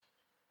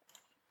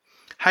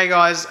Hey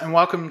guys, and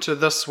welcome to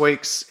this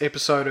week's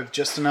episode of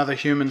Just Another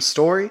Human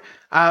Story.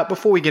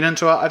 Before we get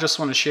into it, I just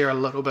want to share a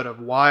little bit of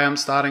why I'm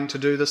starting to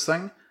do this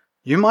thing.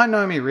 You might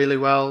know me really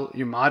well,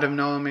 you might have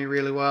known me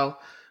really well,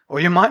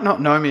 or you might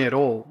not know me at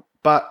all,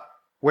 but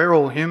we're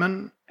all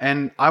human,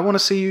 and I want to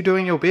see you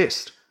doing your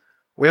best.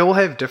 We all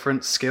have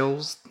different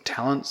skills,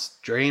 talents,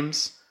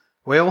 dreams.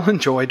 We all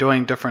enjoy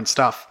doing different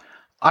stuff.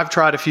 I've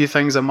tried a few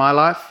things in my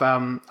life.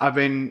 I've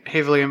been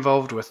heavily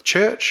involved with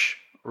church,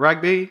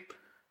 rugby,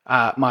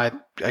 my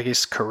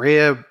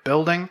career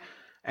building,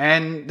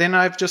 and then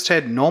I've just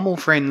had normal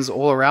friends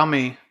all around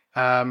me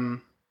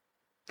from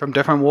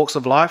different walks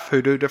of life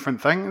who do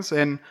different things.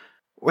 And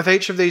with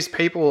each of these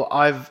people,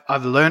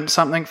 I've learned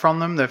something from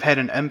them. They've had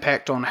an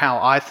impact on how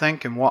I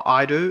think and what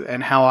I do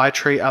and how I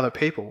treat other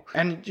people.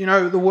 And you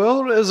know, the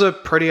world is a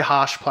pretty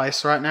harsh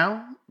place right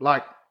now.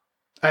 Like,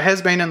 it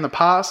has been in the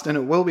past and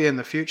it will be in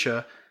the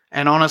future.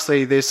 And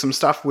honestly, there's some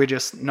stuff we're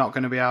just not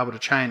going to be able to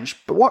change.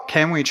 But what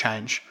can we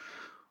change?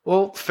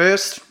 Well,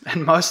 first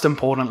and most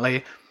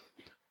importantly,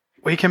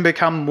 we can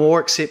become more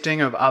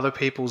accepting of other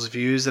people's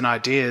views and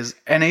ideas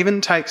and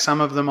even take some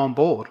of them on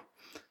board.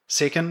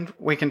 Second,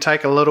 we can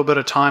take a little bit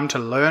of time to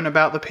learn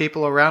about the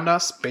people around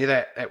us, be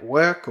that at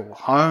work or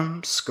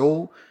home,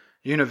 school,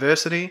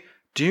 university.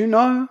 Do you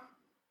know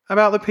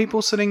about the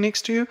people sitting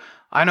next to you?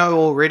 I know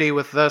already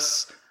with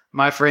this,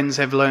 my friends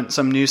have learnt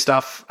some new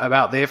stuff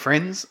about their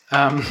friends.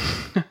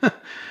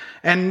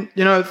 And,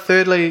 you know,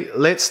 thirdly,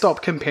 let's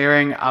stop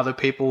comparing other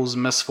people's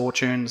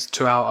misfortunes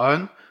to our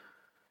own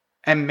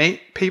and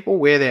meet people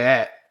where they're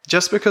at.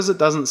 Just because it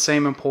doesn't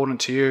seem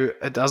important to you,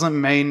 it doesn't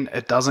mean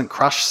it doesn't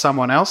crush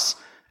someone else.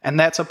 And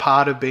that's a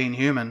part of being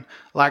human.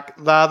 Like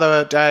the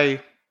other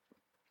day,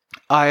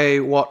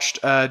 I watched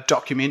a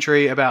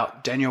documentary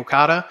about Daniel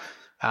Carter,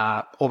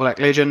 All Black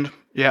legend.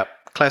 Yep,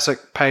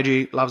 classic,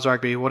 pagey, loves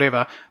rugby,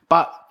 whatever.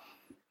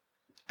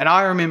 And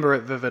I remember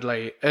it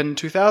vividly. In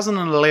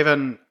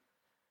 2011,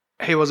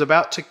 he was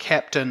about to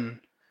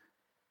captain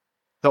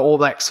the All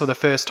Blacks for the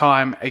first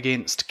time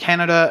against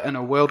Canada in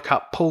a World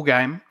Cup pool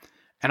game.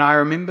 And I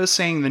remember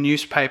seeing the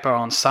newspaper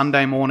on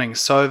Sunday morning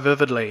so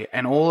vividly.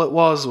 And all it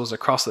was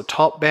across the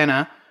top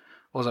banner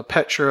was a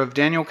picture of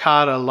Daniel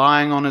Carter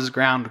lying on his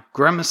ground,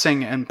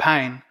 grimacing in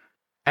pain.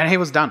 And he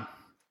was done.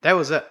 That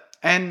was it.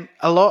 And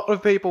a lot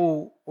of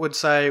people would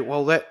say,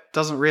 well, that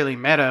doesn't really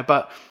matter.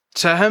 But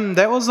to him,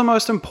 that was the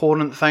most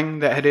important thing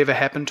that had ever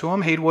happened to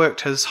him. He'd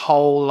worked his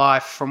whole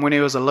life from when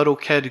he was a little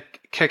kid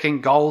kicking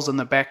goals in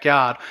the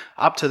backyard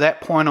up to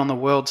that point on the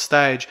world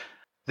stage.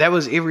 That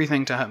was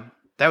everything to him.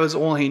 That was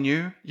all he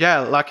knew. Yeah,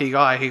 lucky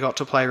guy, he got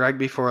to play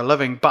rugby for a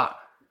living, but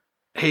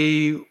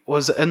he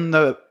was in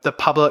the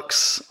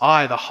public's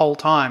eye the whole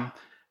time,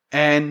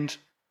 and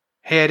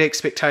he had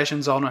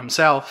expectations on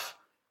himself,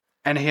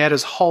 and he had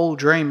his whole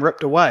dream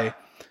ripped away.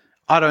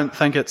 I don't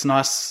think it's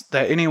nice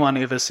that anyone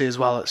ever says,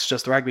 well, it's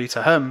just rugby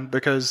to him,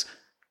 because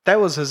that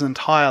was his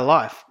entire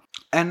life.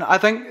 And I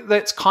think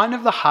that's kind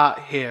of the heart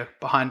here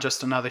behind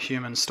Just Another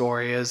Human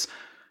Story is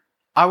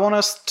I want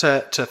us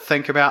to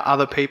think about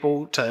other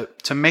people,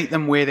 to meet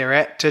them where they're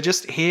at, to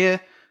just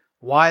hear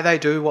why they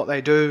do what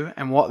they do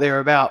and what they're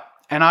about.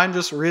 And I'm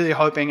just really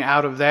hoping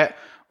out of that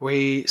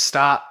we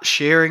start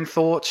sharing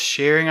thoughts,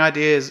 sharing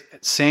ideas,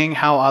 seeing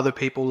how other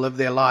people live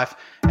their life,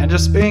 and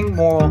just being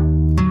more,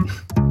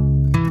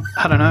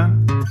 I don't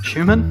know,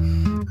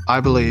 human? I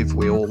believe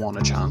we all want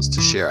a chance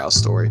to share our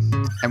story,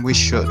 and we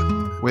should.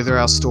 Whether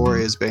our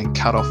story is being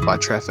cut off by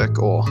traffic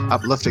or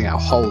uplifting our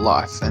whole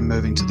life and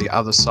moving to the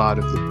other side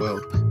of the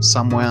world,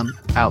 someone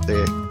out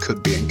there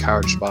could be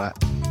encouraged by it.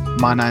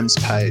 My name's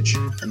Paige,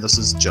 and this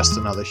is Just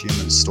Another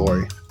Human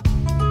Story.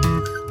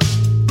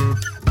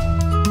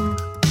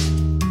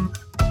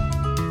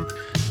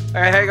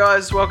 Hey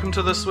guys, welcome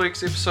to this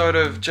week's episode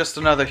of Just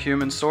Another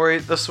Human Story.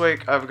 This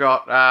week I've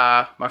got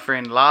my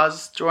friend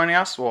Lars joining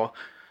us. What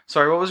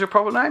was your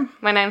proper name?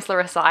 My name's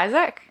Larisa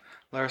Isaac.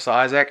 Larisa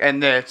Isaac,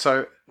 and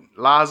so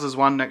Lars is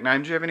one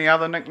nickname. Do you have any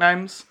other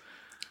nicknames?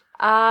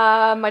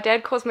 My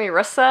dad calls me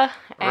Rissa.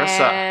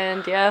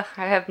 And yeah,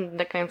 I have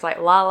nicknames like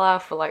Lala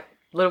for like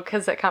little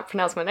kids that can't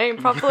pronounce my name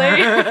properly.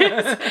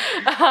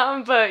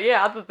 But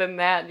yeah, other than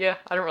that, yeah,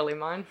 I don't really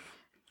mind.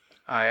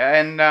 Oh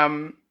yeah,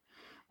 and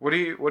what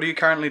are you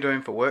currently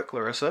doing for work,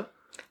 Larissa?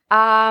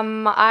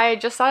 I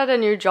just started a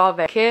new job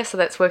at care, so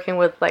that's working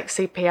with like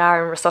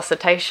CPR and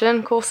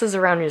resuscitation courses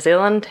around New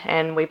Zealand,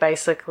 and we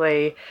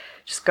basically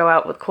just go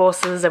out with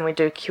courses and we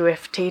do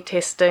QFT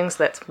testing,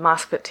 so that's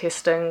mask fit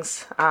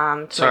testings.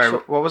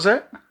 What was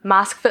it?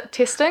 Mask fit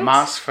testings.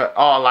 Mask fit,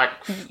 like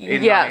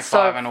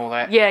N95 and all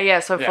that. Yeah,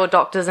 so for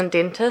doctors and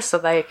dentists, so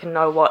they can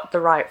know what the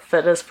right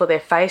fit is for their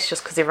face,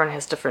 just because everyone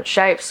has different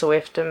shapes, so we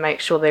have to make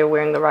sure they're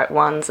wearing the right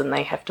ones, and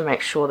they have to make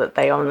sure that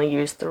they only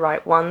use the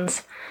right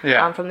ones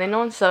from then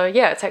on. So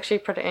yeah, it's actually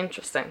pretty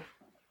interesting.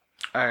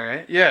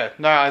 Alright, yeah,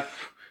 no, I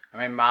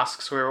mean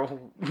masks, we're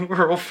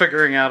all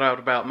figuring out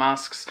about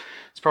masks.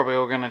 It's probably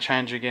all going to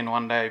change again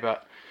one day,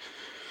 but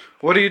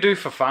what do you do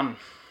for fun?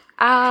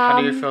 How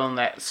do you feel in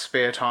that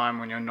spare time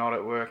when you're not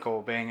at work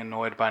or being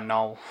annoyed by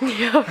Noel?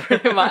 Yeah,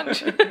 pretty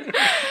much.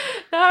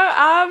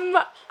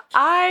 No,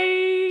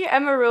 I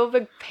am a real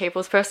big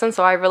people's person,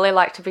 so I really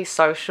like to be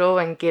social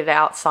and get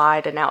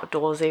outside and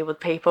outdoorsy with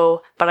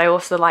people. But I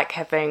also like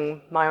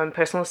having my own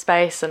personal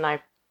space, and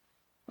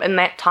in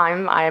that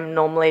time, I am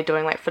normally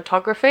doing like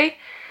photography.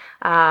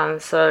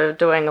 So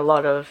doing a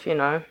lot of,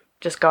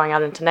 just going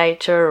out into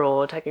nature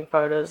or taking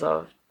photos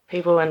of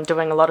people and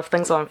doing a lot of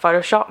things on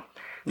Photoshop.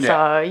 Yeah.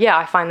 So yeah,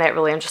 I find that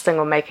really interesting,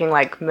 or making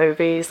like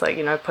movies, like,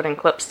 putting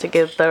clips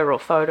together or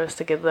photos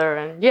together,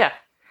 and yeah.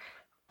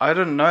 I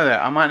didn't know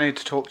that. I might need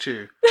to talk to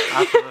you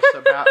after this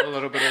about a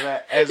little bit of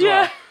that as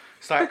well.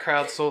 Start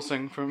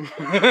crowdsourcing from... Do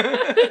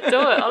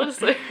it,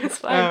 honestly. It's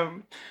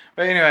fine.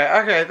 But anyway,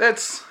 okay,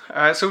 that's...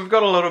 Alright, so we've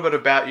got a little bit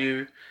about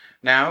you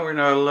now. We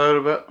know a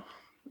little bit.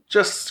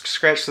 Just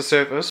scratch the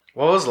surface.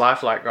 What was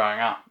life like growing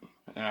up?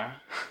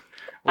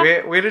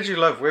 Where did you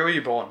live? Where were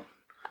you born?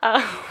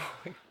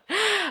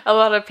 A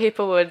lot of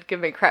people would give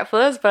me crap for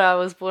this, but I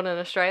was born in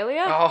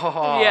Australia.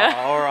 Oh, yeah.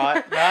 All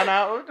right.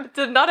 No.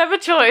 Did not have a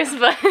choice,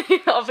 but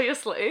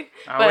obviously.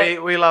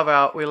 We love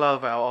our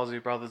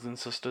Aussie brothers and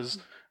sisters.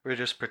 We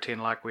just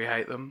pretend like we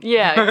hate them.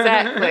 Yeah,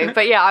 exactly.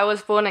 But yeah, I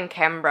was born in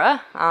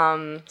Canberra.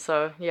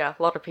 So yeah,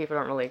 a lot of people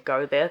don't really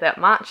go there that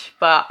much.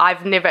 But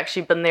I've never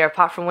actually been there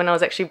apart from when I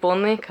was actually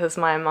born there, because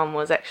my mum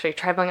was actually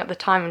travelling at the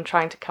time and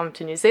trying to come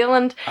to New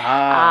Zealand. Okay.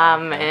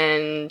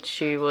 And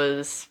she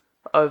was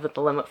over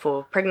the limit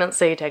for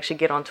pregnancy to actually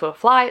get onto a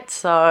flight,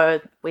 so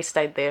we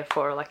stayed there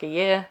for like a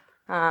year.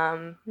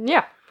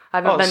 Yeah, I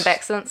haven't been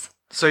back since.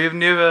 So you've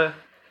never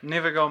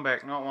gone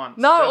back, not once?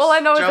 No, all I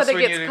know is that it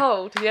gets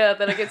cold. Yeah,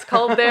 that it gets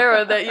cold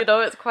there, or that,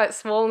 it's quite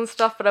small and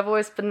stuff, but I've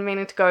always been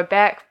meaning to go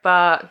back,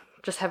 but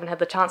just haven't had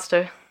the chance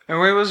to. And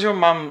where was your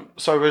mum?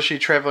 So was she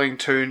travelling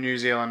to New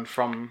Zealand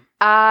from?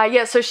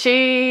 Yeah, so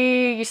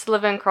she used to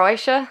live in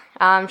Croatia.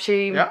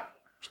 She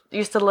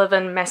used to live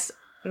in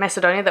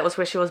Macedonia. That was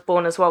where she was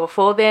born as well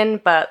before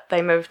then, but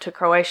they moved to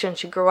Croatia and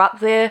she grew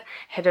up there,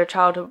 had her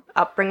childhood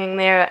upbringing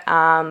there,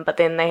 but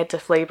then they had to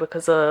flee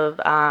because of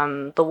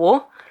the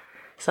war,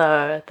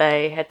 so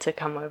they had to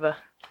come over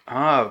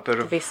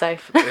to be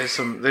safe. There's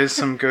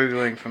some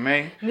Googling for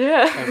me.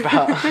 Yeah.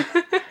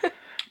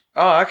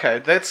 Okay,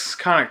 that's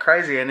kind of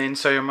crazy. And then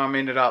so your mum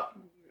ended up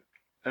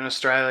in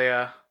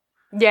Australia.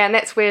 Yeah, and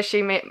that's where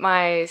she met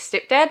my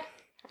stepdad.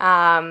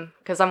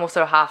 Because I'm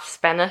also half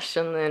Spanish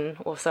and then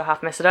also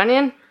half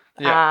Macedonian.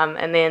 Yeah.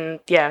 And then,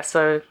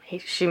 so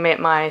she met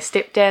my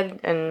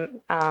stepdad in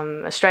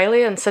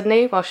Australia, in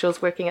Sydney, while she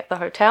was working at the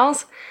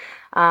hotels.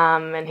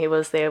 And he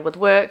was there with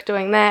work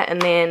doing that.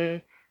 And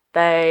then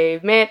they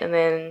met, and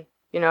then,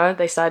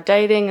 they started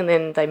dating, and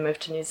then they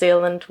moved to New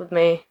Zealand with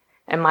me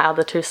and my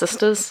other two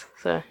sisters.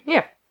 So,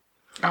 yeah.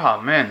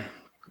 Oh, man.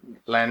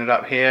 Landed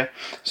up here.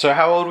 So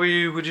how old were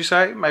you, would you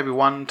say? Maybe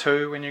 1,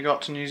 2 when you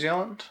got to New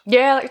Zealand?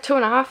 Yeah, like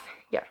 2.5.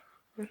 Yeah.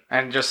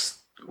 And just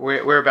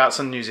whereabouts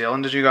in New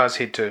Zealand did you guys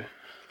head to?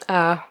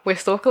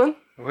 West Auckland.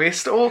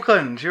 West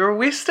Auckland. You're a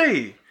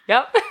Westie.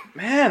 Yep.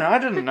 Man, I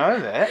didn't know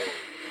that.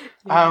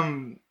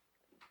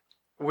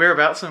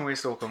 Whereabouts in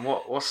West Auckland?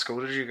 What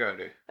school did you go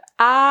to?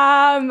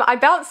 I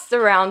bounced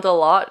around a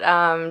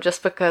lot,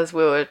 just because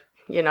we were,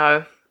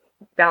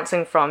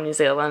 bouncing from New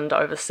Zealand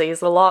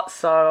overseas a lot.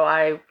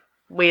 So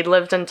we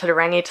lived in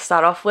Titirangi to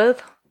start off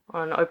with,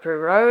 on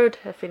Operu Road,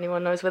 if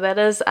anyone knows where that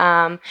is.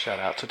 Shout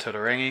out to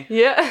Titirangi.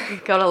 Yeah,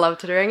 gotta love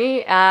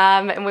Titirangi.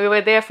 And we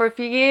were there for a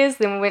few years.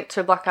 Then we went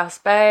to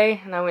Blockhouse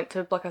Bay, and I went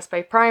to Blockhouse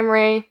Bay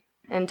Primary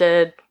and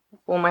did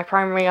all my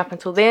primary up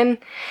until then.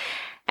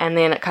 And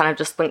then it kind of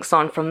just links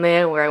on from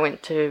there, where I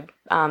went to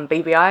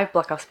BBI,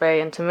 Blockhouse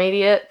Bay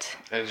Intermediate.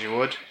 As you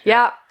would.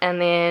 Yeah,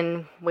 and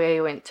then we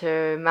went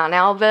to Mount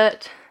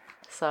Albert,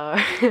 so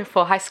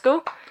for high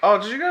school. Oh,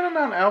 did you go to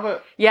Mount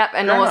Albert? Yep,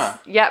 and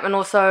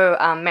also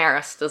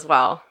Marist as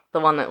well, the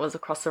one that was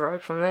across the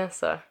road from there.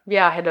 So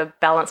yeah, I had a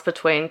balance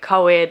between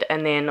co-ed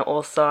and then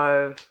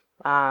also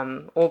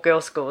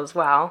all-girls school as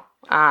well.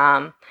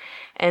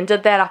 And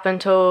did that up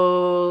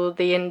until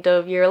the end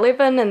of year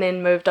 11, and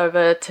then moved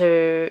over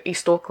to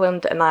East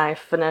Auckland, and I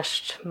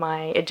finished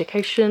my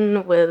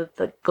education with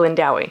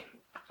Glendowie.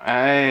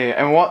 Hey,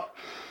 and what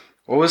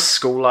was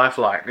school life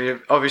like?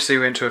 You obviously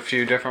went to a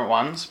few different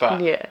ones,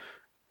 but yeah,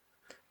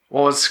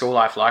 what was school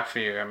life like for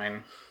you? I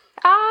mean,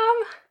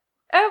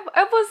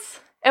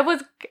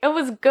 it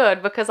was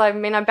good, because I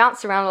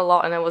bounced around a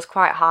lot and it was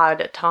quite hard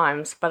at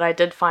times, but I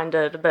did find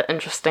it a bit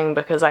interesting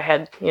because I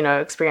had,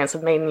 experience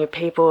of meeting new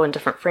people and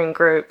different friend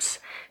groups,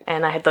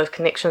 and I had those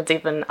connections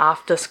even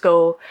after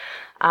school.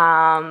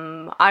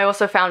 I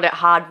also found it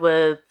hard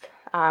with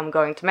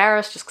going to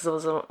Marist, just because it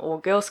was an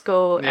all-girls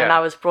school, and I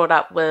was brought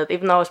up with,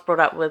 even though I was brought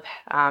up with,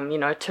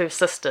 two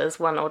sisters,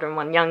 one older and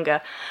one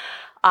younger,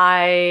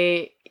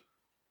 I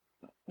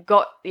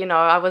got,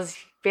 I was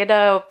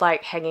better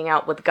like hanging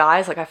out with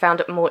guys. Like I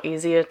found it more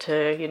easier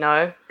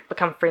to,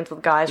 become friends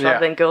with guys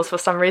rather than girls for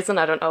some reason.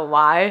 I don't know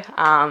why.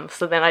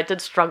 So then I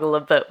did struggle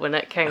a bit when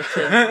it came to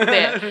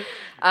that.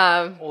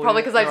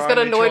 Probably because I just got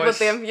annoyed with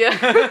them. Yeah.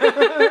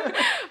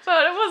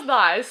 But it was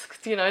nice,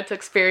 to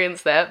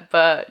experience that.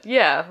 But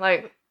yeah,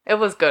 like it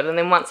was good. And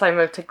then once I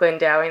moved to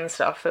Glendowie and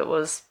stuff, it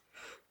was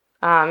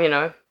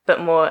a bit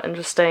more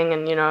interesting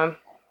and, a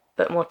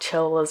bit more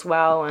chill as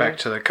well. And back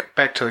to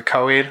the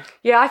co-ed.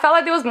 Yeah, I felt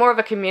like there was more of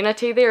a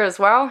community there as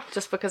well,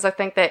 just because I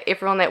think that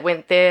everyone that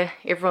went there,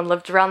 everyone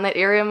lived around that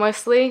area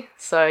mostly.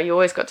 So you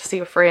always got to see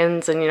your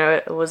friends and,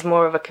 it was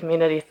more of a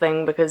community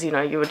thing because, you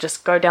would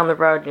just go down the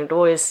road and you'd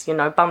always,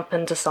 bump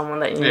into someone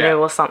that you knew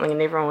or something,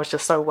 and everyone was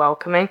just so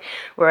welcoming.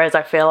 Whereas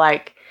I feel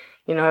like,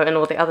 in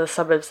all the other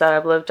suburbs that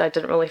I've lived, I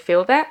didn't really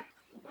feel that.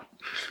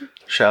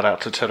 Shout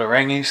out to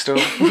Titirangi still.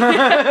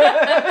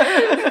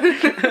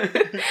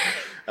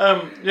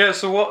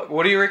 So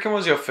what do you reckon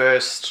was your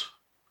first,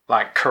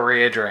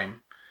 career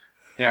dream?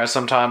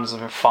 Sometimes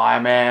I'm a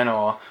fireman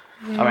or,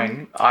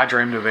 I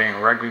dreamed of being a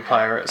rugby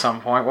player at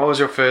some point. What was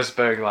your first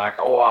big, I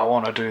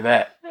want to do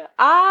that?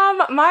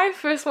 My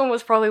first one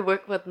was probably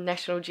work with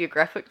National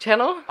Geographic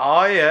Channel.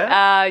 Oh, yeah?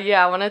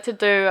 I wanted to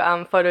do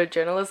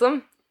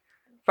photojournalism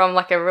from,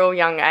 a real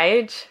young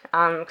age,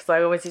 because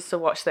I always used to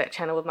watch that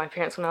channel with my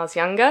parents when I was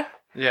younger.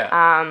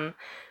 Yeah.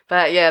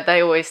 But yeah,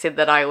 they always said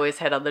that I always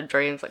had other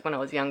dreams. When I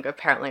was younger,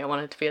 apparently I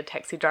wanted to be a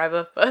taxi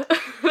driver, but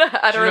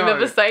I don't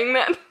remember saying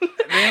that.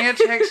 Being a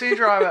taxi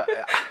driver,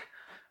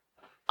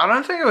 I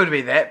don't think it would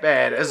be that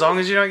bad. As long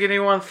as you don't get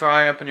anyone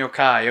throwing up in your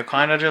car, you're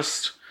kind of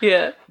just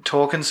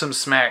talking some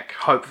smack,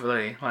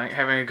 hopefully,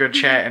 having a good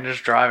chat and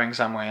just driving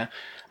somewhere.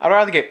 I'd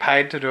rather get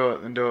paid to do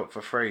it than do it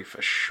for free,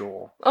 for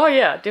sure. Oh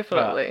yeah,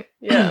 definitely.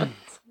 Yeah.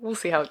 We'll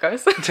see how it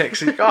goes.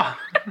 Taxi.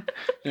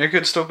 You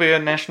could still be a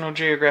National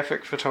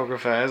Geographic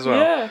photographer as well.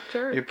 Yeah,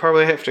 sure. You'd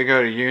probably have to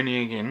go to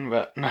uni again,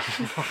 but no.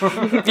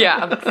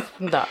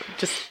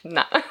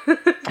 No.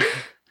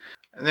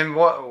 And then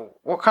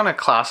what kind of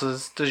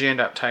classes did you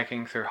end up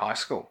taking through high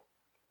school?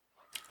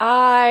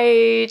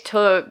 I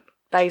took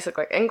basic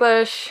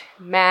English,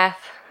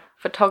 math,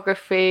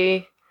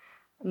 photography,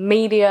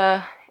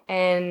 media,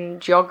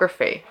 and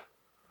geography.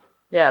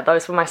 Yeah,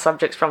 those were my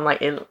subjects from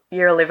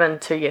year 11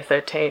 to year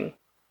 13.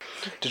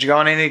 Did you go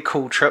on any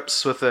cool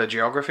trips with the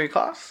geography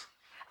class?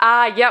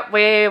 Yep,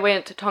 we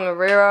went to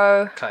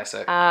Tongariro.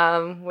 Classic.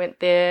 Went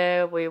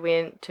there, we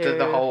went to... Did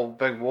the whole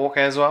big walk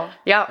as well?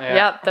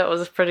 Yep, that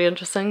was pretty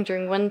interesting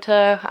during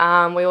winter.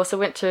 We also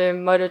went to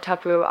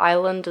Mototapu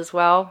Island as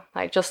well,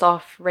 just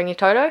off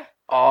Rangitoto.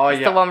 Oh,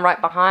 it's the one right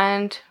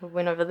behind. We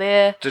went over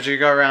there. Did you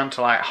go around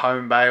to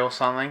Home Bay or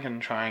something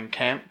and try and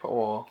camp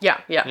or? Yeah,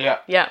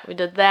 we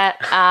did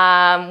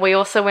that. We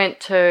also went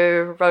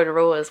to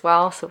Rotorua as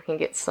well, so we can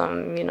get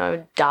some,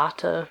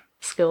 data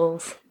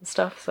skills and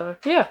stuff. So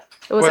yeah,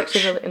 it was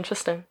actually really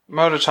interesting.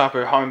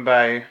 Mototapu, Home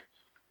Bay,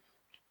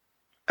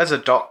 as a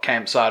dock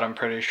campsite, I'm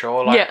pretty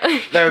sure.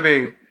 That would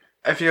be,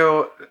 if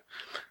you're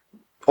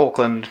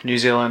Auckland, New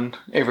Zealand,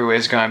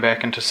 everywhere's going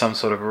back into some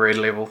sort of red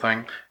level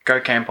thing. Go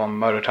camp on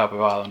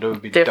Mototapu Island. It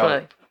would be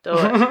definitely do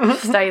it.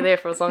 Stay there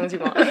for as long as you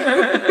want.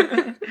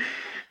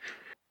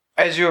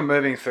 As you were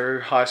moving through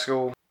high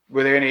school,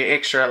 were there any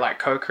extra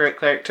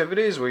co-curricular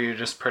activities? Were you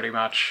just pretty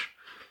much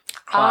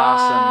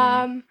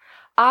class and?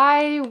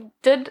 I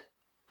did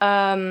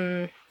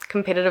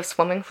competitive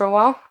swimming for a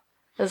while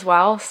as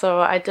well, so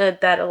I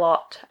did that a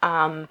lot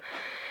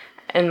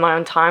in my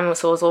own time.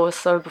 So it was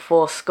also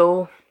before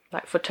school.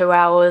 For 2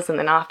 hours, and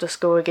then after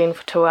school again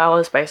for 2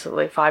 hours,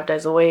 basically 5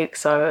 days a week.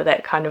 So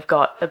that kind of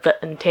got a bit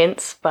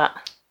intense,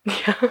 but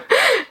yeah.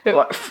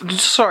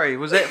 Sorry,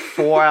 was that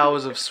 4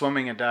 hours of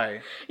swimming a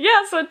day?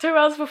 Yeah, so 2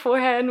 hours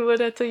beforehand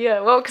we'd have to,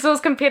 because it was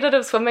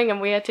competitive swimming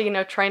and we had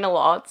to, train a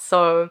lot.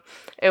 So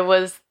it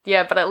was,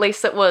 but at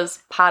least it was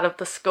part of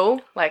the school,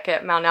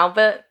 at Mount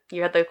Albert.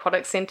 You had the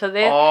aquatic centre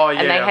there,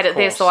 and they had it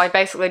there, so I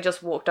basically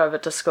just walked over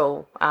to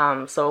school,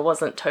 so it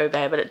wasn't too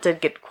bad, but it did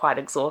get quite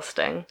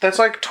exhausting. That's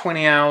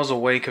 20 hours a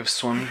week of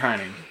swim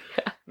training.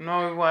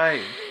 No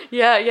way.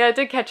 Yeah, it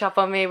did catch up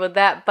on me with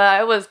that,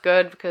 but it was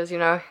good because,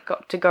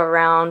 got to go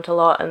around a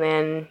lot, and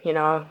then,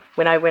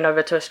 when I went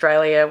over to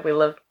Australia, we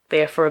lived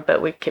there for a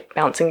bit. We kept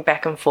bouncing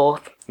back and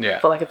forth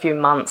for a few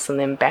months and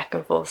then back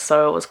and forth,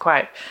 so it was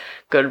quite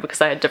good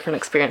because I had different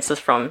experiences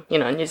from,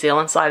 New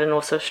Zealand side and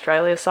also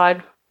Australia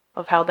side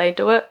of how they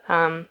do it.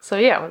 So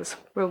yeah, it was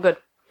real good.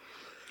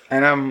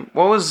 And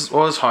what was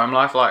home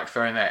life like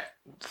through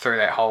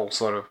that whole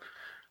sort of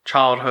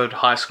childhood,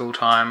 high school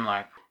time?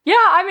 Yeah,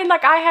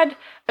 I had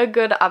a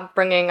good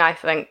upbringing, I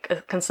think,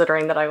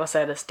 considering that I also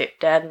had a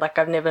stepdad.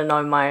 I've never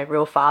known my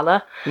real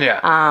father.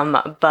 Yeah.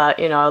 But,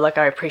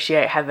 I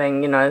appreciate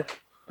having,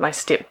 my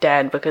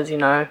stepdad because,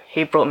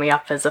 he brought me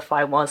up as if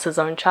I was his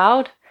own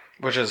child.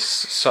 Which is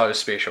so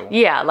special.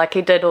 Yeah,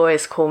 he did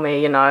always call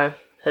me,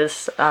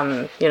 his,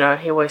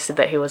 he always said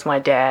that he was my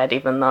dad,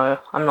 even though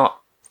I'm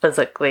not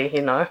physically,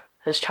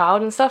 his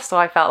child and stuff. So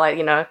I felt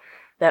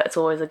that's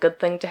always a good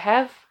thing to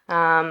have.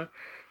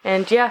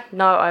 And yeah,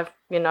 no, I've,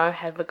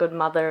 have a good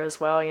mother as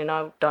well.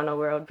 Don't know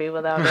where I'd be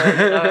without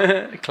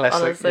her.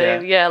 Classic.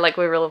 Honestly, yeah,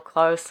 we're real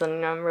close,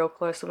 and I'm real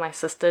close with my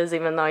sisters,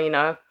 even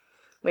though,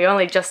 we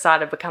only just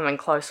started becoming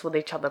close with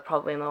each other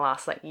probably in the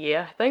last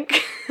year, I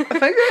think. I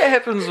think that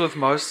happens with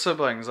most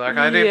siblings. I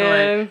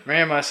definitely, me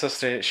and my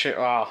sister,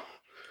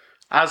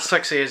 I was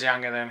 6 years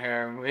younger than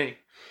her,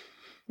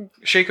 and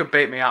she could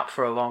beat me up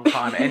for a long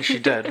time, and she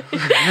did.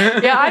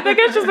 Yeah, I think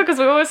it's just because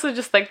we also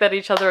just think that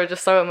each other are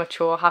just so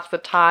immature half the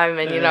time,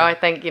 and, you know, I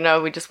think, you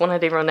know, we just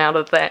wanted everyone out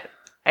of that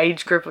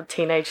age group or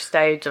teenage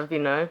stage of, you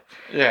know,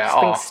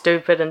 just being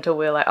stupid until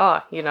we're like,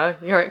 oh, you know,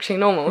 you're actually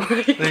normal.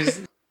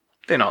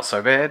 They're not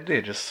so bad,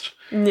 they're just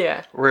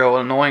real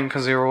annoying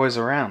because they're always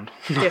around.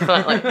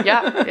 Definitely,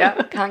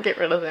 yeah, can't get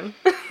rid of them.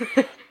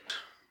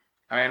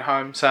 I mean,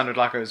 home sounded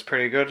like it was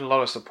pretty good, a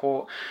lot of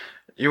support.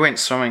 You went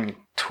swimming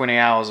 20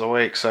 hours a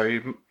week,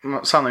 so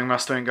something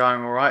must have been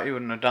going all right. You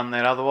wouldn't have done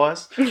that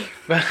otherwise.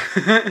 But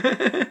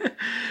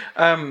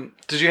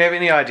did you have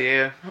any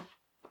idea,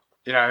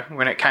 you know,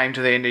 when it came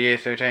to the end of year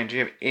 13, do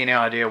you have any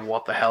idea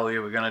what the hell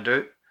you were going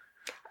to do?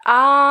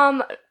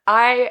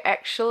 I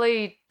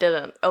actually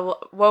didn't.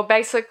 Well,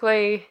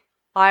 basically,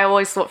 I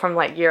always thought from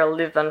like year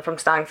 11, from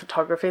studying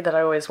photography, that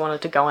I always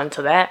wanted to go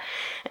into that.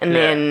 And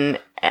then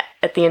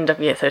at the end of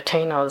year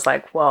 13, I was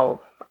like,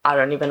 well, I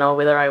don't even know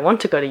whether I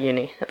want to go to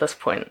uni at this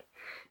point.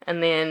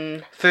 And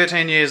then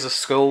 13 years of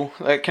school,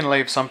 that can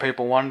leave some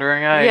people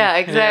wondering, eh? Yeah,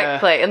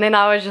 exactly. Yeah. And then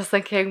I was just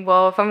thinking,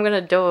 well, if I'm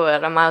going to do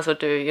it, I might as well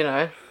do, you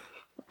know,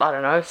 I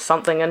don't know,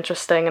 something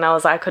interesting. And I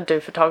was like, I could do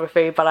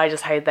photography, but I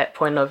just hated that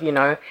point of, you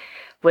know,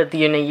 with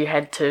uni you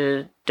had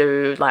to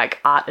do like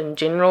art in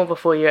general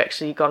before you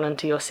actually got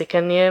into your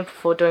second year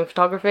before doing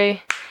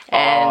photography.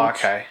 And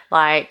okay.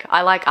 Like,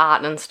 I like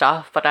art and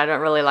stuff, but I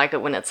don't really like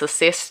it when it's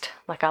assessed.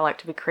 Like, I like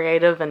to be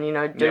creative and, you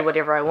know, do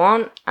whatever I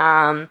want.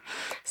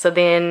 So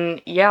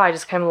then, I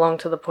just came along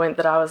to the point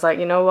that I was like,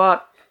 you know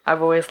what?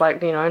 I've always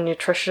liked, you know,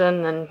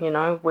 nutrition and, you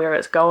know, where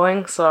it's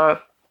going. So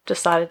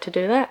decided to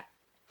do that.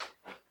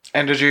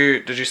 And did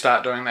you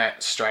start doing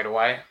that straight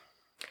away?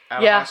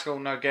 Out of high school,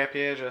 no gap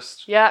year,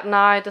 just... Yeah, no,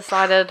 I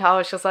decided, I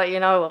was just like, you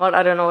know what,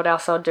 I don't know what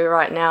else I'll do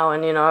right now.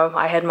 And, you know,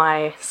 I had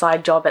my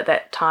side job at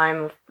that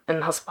time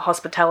in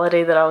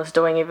hospitality that I was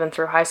doing even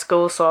through high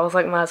school. So I was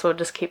like, might as well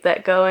just keep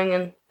that going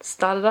and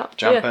start it up.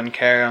 Jump in,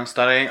 carry on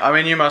studying. I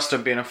mean, you must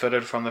have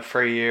benefited from the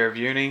free year of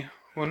uni,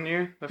 wouldn't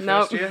you? The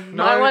first year?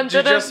 No, my one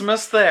didn't. You just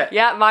missed that?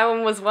 Yeah, my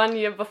one was 1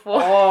 year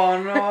before.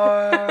 Oh,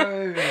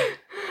 no.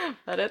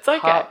 But it's okay.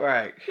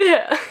 Heartbreak.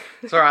 Yeah.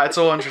 It's alright, it's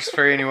all interest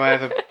free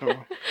anyway.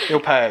 You'll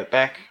pay it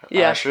back,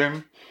 I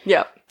assume.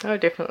 Yeah, oh,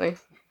 definitely.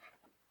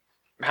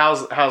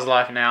 How's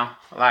life now?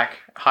 Like,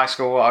 high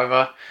school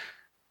over,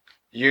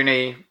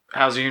 uni,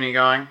 how's uni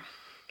going?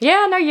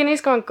 Yeah, no,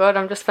 uni's going good.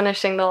 I'm just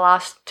finishing the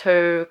last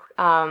two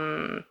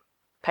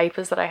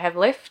papers that I have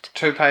left.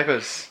 2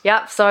 papers?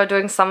 Yep, so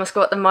doing summer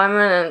school at the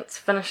moment and it's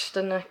finished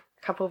in a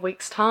couple of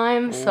weeks'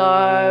 time.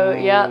 So,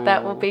 yeah,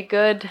 that will be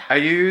good. Are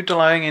you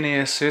delaying any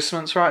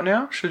assessments right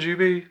now? Should you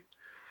be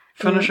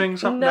finishing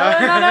something? No.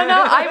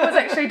 I was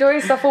actually doing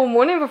stuff all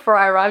morning before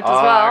I arrived as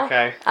well.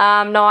 Okay.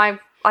 No,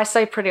 I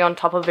stay pretty on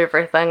top of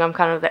everything. I'm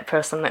kind of that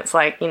person that's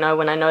like, you know,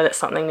 when I know that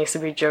something needs to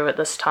be due at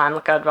this time,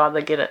 like I'd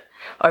rather get it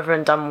over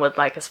and done with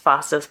like as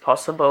fast as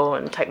possible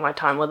and take my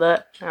time with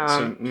it.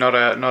 So not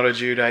a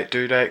due date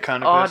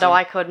kind of person? Oh, no,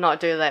 I could not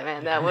do that,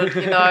 man. That would,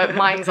 you know,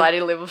 my anxiety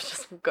levels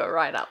just would go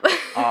right up.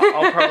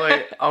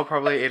 I'll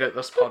probably edit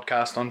this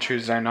podcast on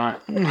Tuesday night.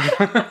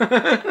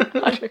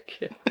 I don't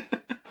care.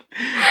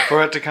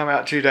 For it to come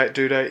out due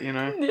date, you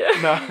know?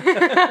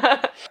 Yeah.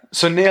 No.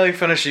 So nearly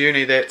finished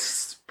uni,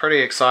 that's pretty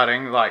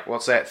exciting. Like,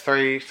 what's that,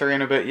 three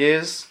and a bit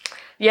years?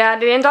 Yeah,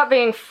 it ended up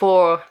being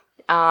 4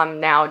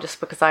 now, just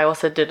because I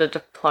also did a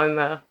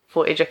diploma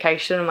for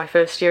education in my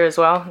first year as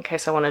well, in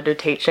case I want to do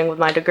teaching with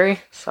my degree.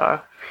 So,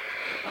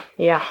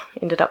 yeah,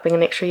 ended up being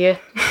an extra year.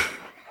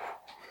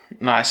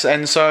 Nice.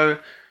 And so,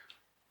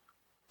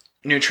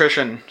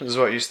 nutrition is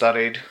what you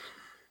studied.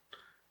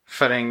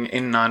 Fitting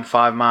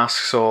N95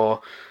 masks,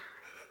 or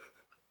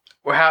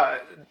how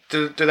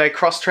do they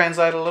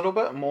cross-translate a little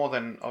bit more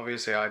than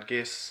obviously I'd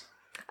guess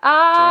to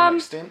an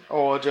extent,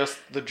 or just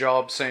the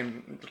job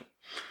seemed...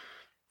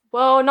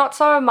 Well, not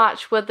so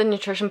much with the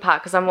nutrition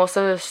part, because I'm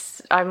also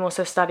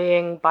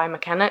studying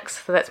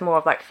biomechanics, so that's more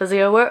of like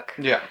physio work.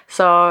 Yeah.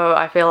 So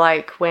I feel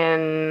like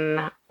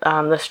when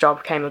this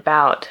job came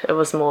about, it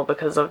was more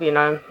because of, you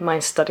know, my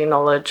study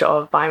knowledge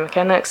of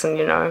biomechanics and,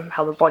 you know,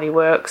 how the body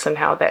works and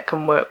how that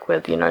can work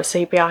with, you know,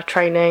 CPR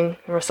training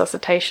and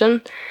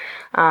resuscitation.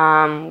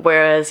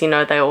 Whereas, you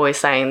know, they're always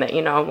saying that,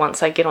 you know,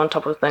 once I get on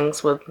top of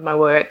things with my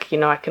work, you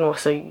know, I can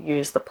also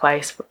use the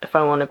place if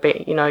I want to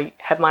be, you know,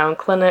 have my own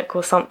clinic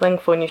or something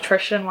for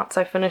nutrition once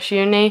I finish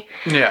uni.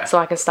 Yeah. So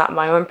I can start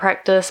my own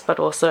practice, but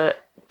also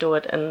do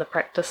it in the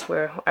practice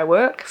where I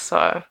work.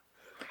 So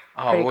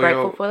pretty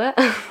grateful for that.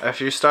 If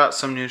you start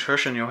some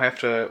nutrition, we'll have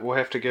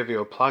to give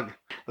you a plug.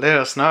 Let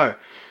us know.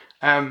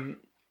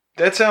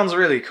 That sounds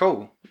really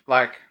cool.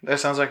 Like, that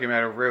sounds like you made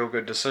a real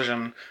good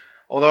decision.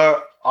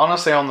 Although,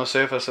 honestly, on the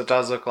surface, it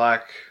does look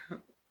like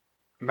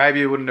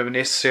maybe you wouldn't have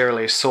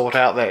necessarily sought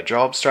out that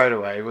job straight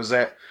away.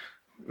 Were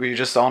you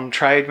just on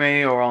Trade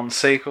Me or on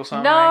Seek or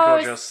something? No,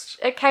 or just...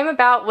 it came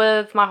about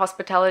with my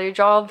hospitality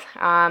job.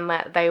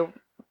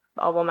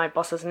 my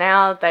bosses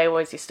now, they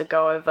always used to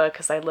go over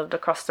because they lived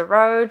across the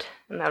road,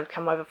 and they would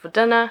come over for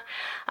dinner,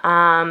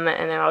 and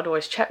then I'd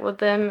always chat with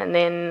them. And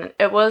then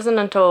it wasn't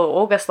until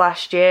August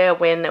last year,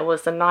 when it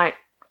was the night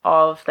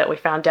of that, we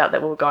found out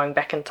that we were going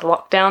back into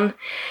lockdown.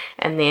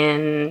 And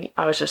then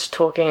I was just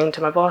talking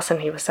to my boss,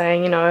 and he was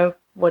saying,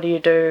 what do you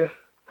do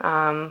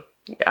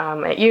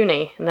at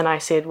uni? And then I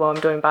said, well,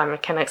 I'm doing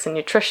biomechanics and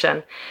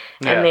nutrition.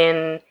 Yeah. And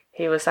then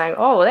he was saying,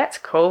 oh, well, that's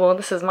cool. Well,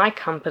 this is my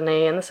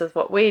company and this is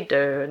what we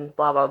do and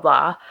blah, blah,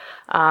 blah.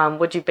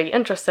 Would you be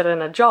interested in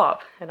a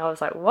job? And I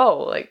was like, whoa,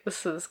 like,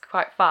 this is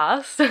quite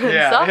fast and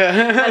stuff.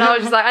 Yeah. And I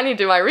was just like, I need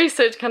to do my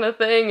research kind of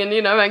thing and,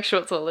 make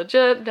sure it's all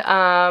legit.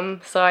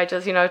 So I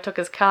just, took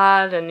his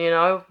card and,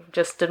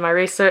 just did my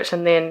research,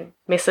 and then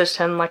messaged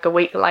him like a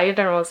week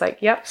later, and I was like,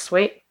 yep,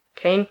 sweet,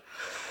 keen.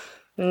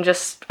 And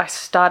I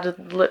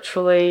started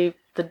literally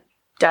the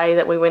day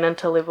that we went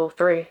into level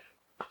 3.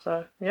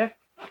 So, yeah.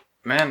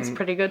 Man, it's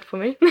pretty good for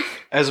me.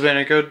 Has it been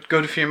a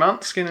good few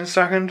months getting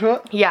stuck into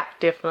it? Yeah,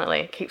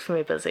 definitely. It keeps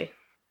me busy.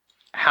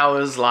 How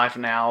is life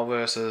now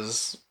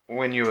versus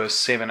when you were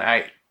 7,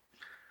 8?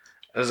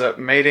 Is it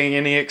meeting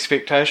any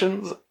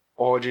expectations?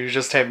 Or do you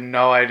just have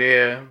no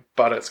idea,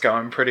 but it's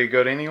going pretty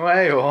good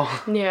anyway? Or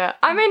yeah.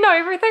 No,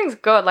 everything's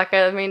good.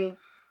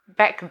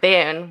 Back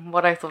then,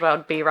 what I thought I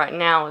would be right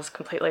now is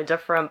completely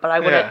different, but I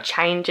wouldn't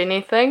change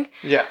anything.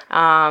 Yeah.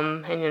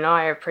 And,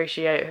 I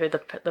appreciate who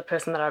the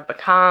person that I've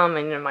become,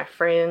 and, my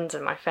friends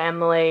and my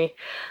family.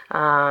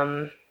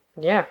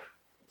 Yeah.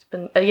 It's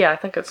been, I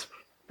think it's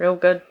real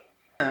good.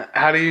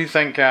 How do you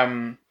think,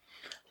 A,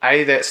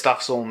 that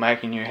stuff's all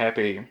making you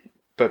happy,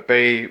 but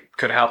B,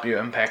 could help you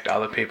impact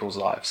other people's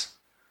lives?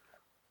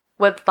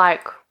 With,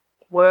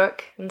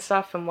 work and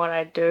stuff and what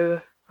I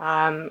do,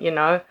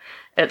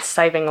 it's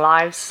saving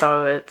lives,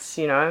 so it's,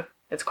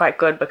 it's quite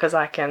good because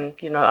I can,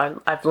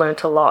 I've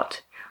learnt a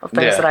lot of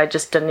things that I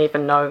just didn't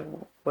even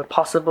know were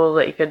possible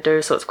that you could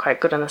do, so it's quite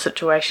good in a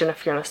situation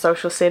if you're in a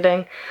social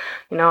setting.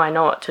 I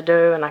know what to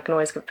do, and I can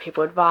always give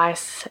people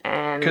advice.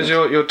 And because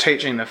you're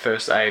teaching the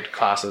first aid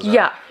classes,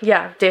 right?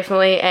 Yeah,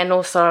 definitely. And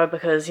also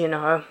because,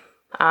 even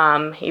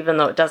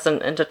though it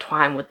doesn't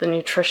intertwine with the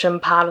nutrition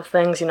part of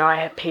things, I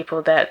have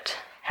people that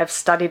have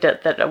studied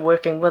it that are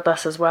working with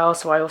us as well,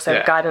 so I also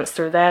have guidance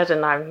through that,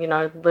 and I'm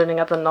learning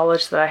other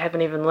knowledge that I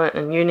haven't even learnt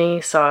in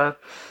uni, so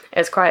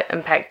it's quite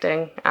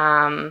impacting.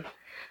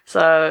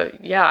 So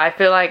yeah, I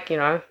feel like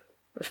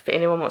if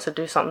anyone wants to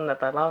do something that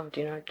they love,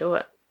 do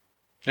it.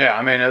 Yeah,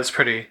 it's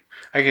pretty,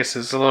 I guess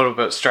it's a little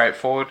bit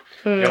straightforward.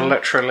 You're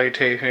literally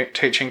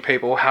teaching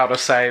people how to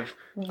save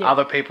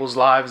other people's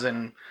lives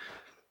and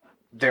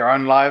their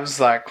own lives.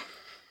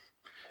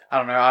 I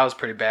don't know, I was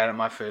pretty bad at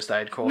my first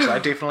aid course. I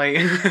definitely...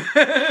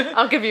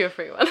 I'll give you a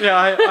free one. Yeah,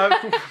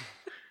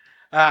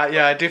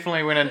 I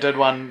definitely went and did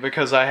one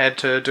because I had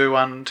to do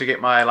one to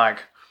get my,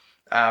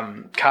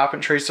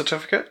 carpentry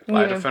certificate,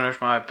 to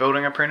finish my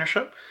building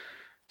apprenticeship.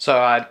 So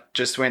I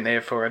just went there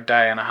for a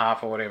day and a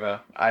half or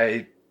whatever.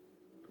 I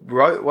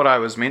wrote what I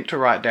was meant to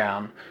write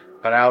down,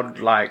 but I would,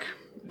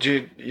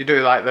 you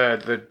do,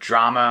 the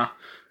drama,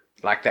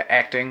 the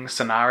acting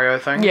scenario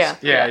things?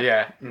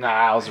 Yeah. Nah,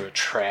 ours were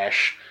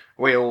trash.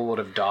 We all would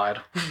have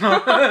died.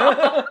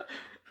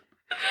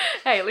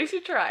 Hey, at least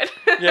you tried.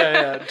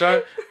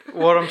 Yeah.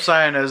 What I'm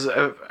saying is,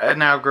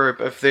 in our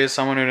group, if there's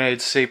someone who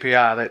needs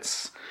CPR,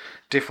 that's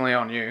definitely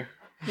on you.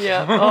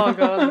 Yeah. Oh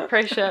god,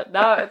 appreciate.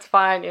 No, it's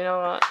fine. You know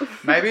what?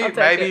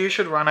 Maybe you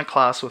should run a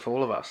class with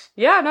all of us.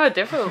 Yeah. No,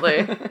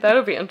 definitely.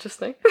 That'll be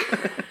interesting.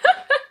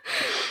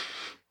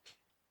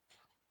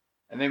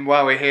 And then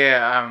while we're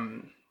here,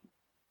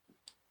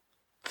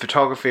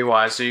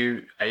 photography-wise, are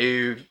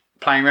you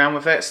playing around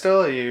with that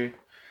still? Are you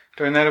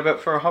doing that a bit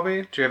for a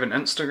hobby? Do you have an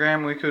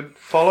Instagram we could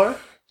follow?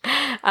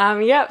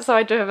 So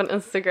I do have an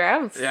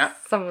Instagram. Yeah.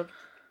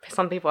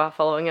 Some people are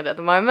following it at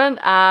the moment.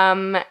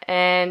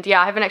 And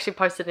yeah, I haven't actually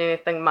posted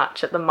anything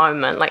much at the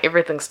moment.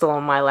 Everything's still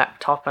on my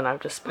laptop, and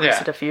I've just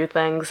posted a few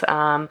things.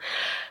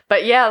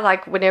 But yeah,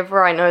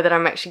 whenever I know that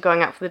I'm actually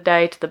going out for the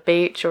day to the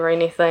beach or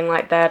anything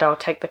like that, I'll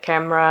take the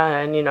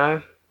camera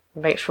and,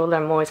 make sure that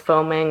I'm always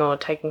filming or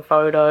taking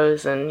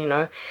photos,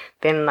 and,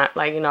 then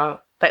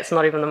that's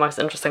not even the most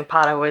interesting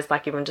part. I always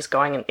like even just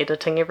going and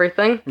editing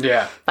everything.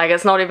 Yeah.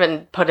 It's not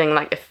even putting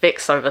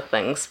effects over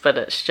things, but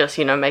it's just,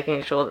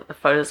 making sure that the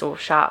photos are all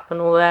sharp and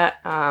all that,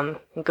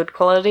 in good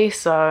quality.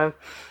 So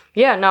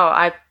yeah, no,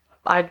 I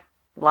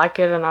like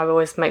it, and I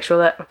always make sure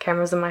that my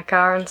camera's in my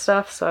car and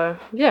stuff. So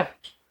yeah.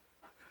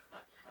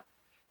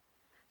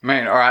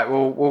 Alright,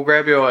 we'll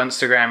grab your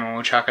Instagram and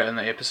we'll chuck it in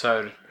the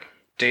episode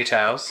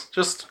details.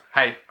 Just,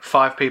 hey,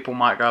 5 people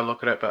might go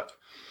look at it, but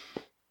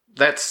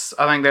I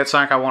think that's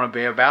something I want to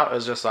be about,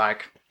 is just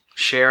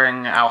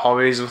sharing our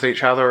hobbies with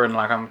each other, and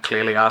I'm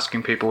clearly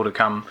asking people to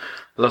come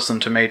listen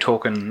to me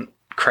talking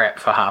crap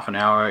for half an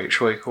hour each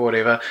week or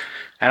whatever.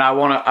 And I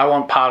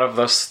want part of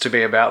this to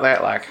be about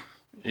that.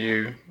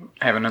 You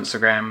have an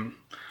Instagram,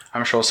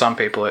 I'm sure some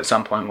people at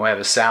some point will have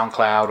a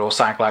SoundCloud or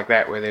something like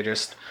that where they're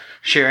just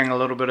sharing a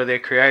little bit of their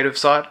creative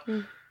side.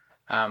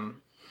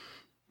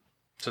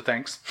 So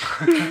thanks.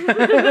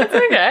 That's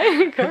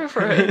okay. Go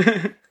for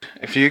it.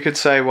 If you could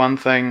say one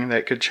thing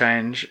that could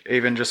change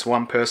even just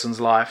one person's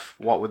life,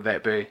 what would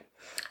that be?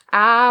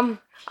 I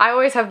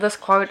always have this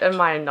quote in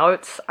my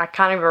notes. I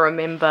can't even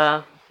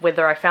remember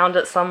whether I found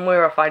it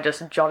somewhere or if I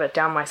just jot it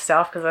down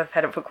myself because I've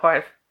had it for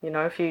quite,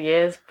 a few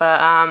years.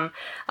 But I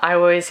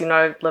always,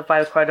 live by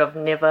the quote of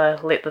never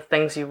let the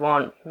things you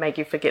want make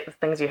you forget the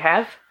things you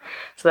have.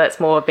 So that's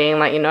more being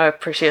like,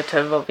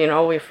 appreciative of,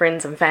 all your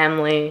friends and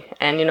family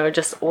and,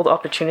 just all the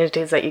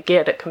opportunities that you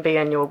get. It can be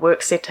in your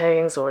work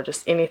settings or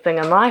just anything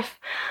in life,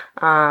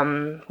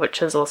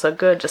 which is also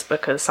good just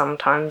because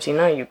sometimes, you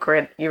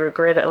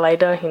regret it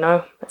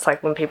later, It's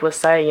like when people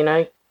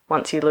say,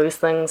 once you lose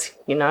things,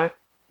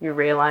 you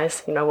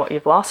realize, what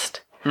you've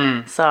lost.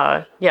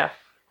 So, yeah,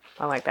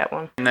 I like that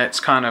one. And that's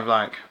kind of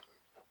like,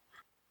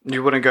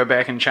 you wouldn't go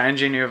back and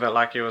change any of it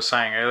like you were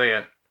saying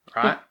earlier,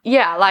 right?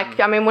 Yeah,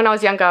 when I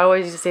was younger, I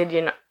always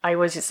said, I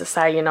always used to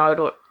say,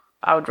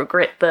 I would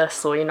regret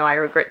this or, I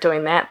regret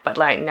doing that. But,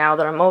 now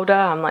that I'm older,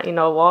 I'm like, you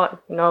know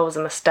what? It was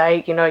a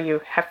mistake.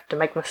 You have to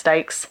make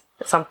mistakes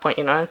at some point,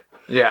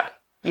 Yeah,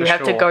 you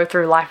have to go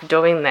through life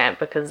doing that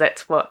because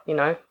that's what,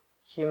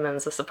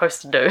 humans are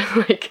supposed to do.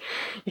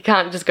 You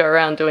can't just go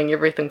around doing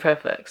everything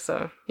perfect.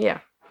 So, yeah.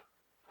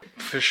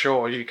 For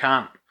sure, you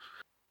can't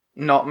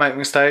not make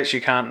mistakes.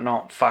 You can't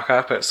not fuck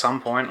up at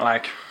some point.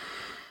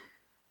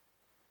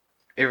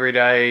 Every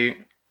day,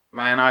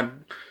 man, I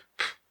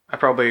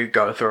probably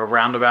go through a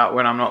roundabout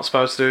when I'm not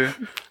supposed to.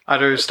 I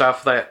do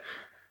stuff that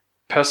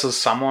pisses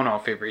someone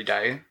off every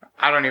day.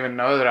 I don't even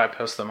know that I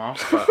piss them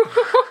off, but...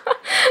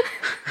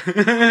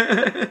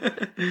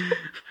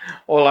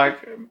 Or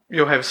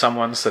you'll have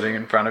someone sitting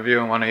in front of you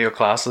in one of your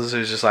classes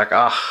who's just like,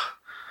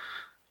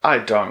 I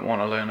don't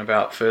want to learn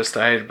about first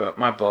aid, but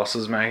my boss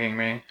is making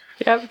me.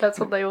 Yep, that's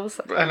what they all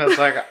say. And it's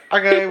like,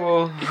 okay,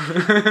 well...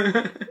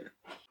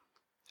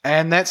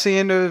 And that's the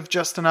end of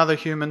Just Another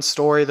Human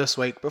Story this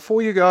week.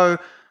 Before you go,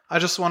 I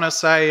just want to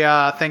say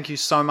thank you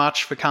so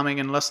much for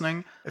coming and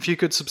listening. If you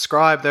could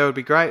subscribe, that would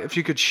be great. If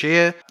you could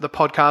share the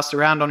podcast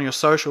around on your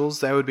socials,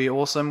 that would be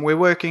awesome. We're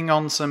working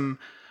on some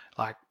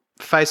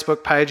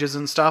Facebook pages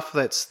and stuff.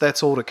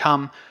 That's all to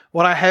come.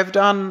 What I have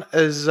done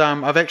is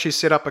I've actually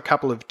set up a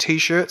couple of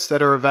t-shirts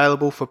that are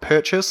available for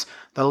purchase.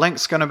 The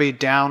link's going to be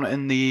down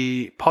in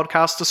the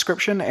podcast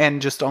description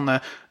and just on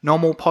the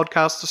normal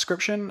podcast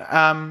description.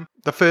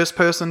 The first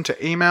person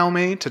to email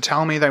me to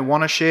tell me they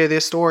want to share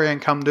their story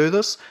and come do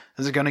this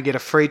is going to get a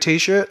free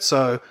t-shirt.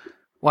 So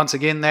once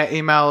again, that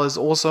email is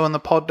also in the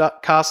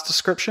podcast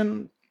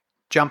description.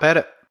 Jump at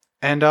it.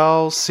 And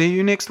I'll see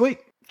you next week.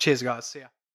 Cheers, guys. See ya.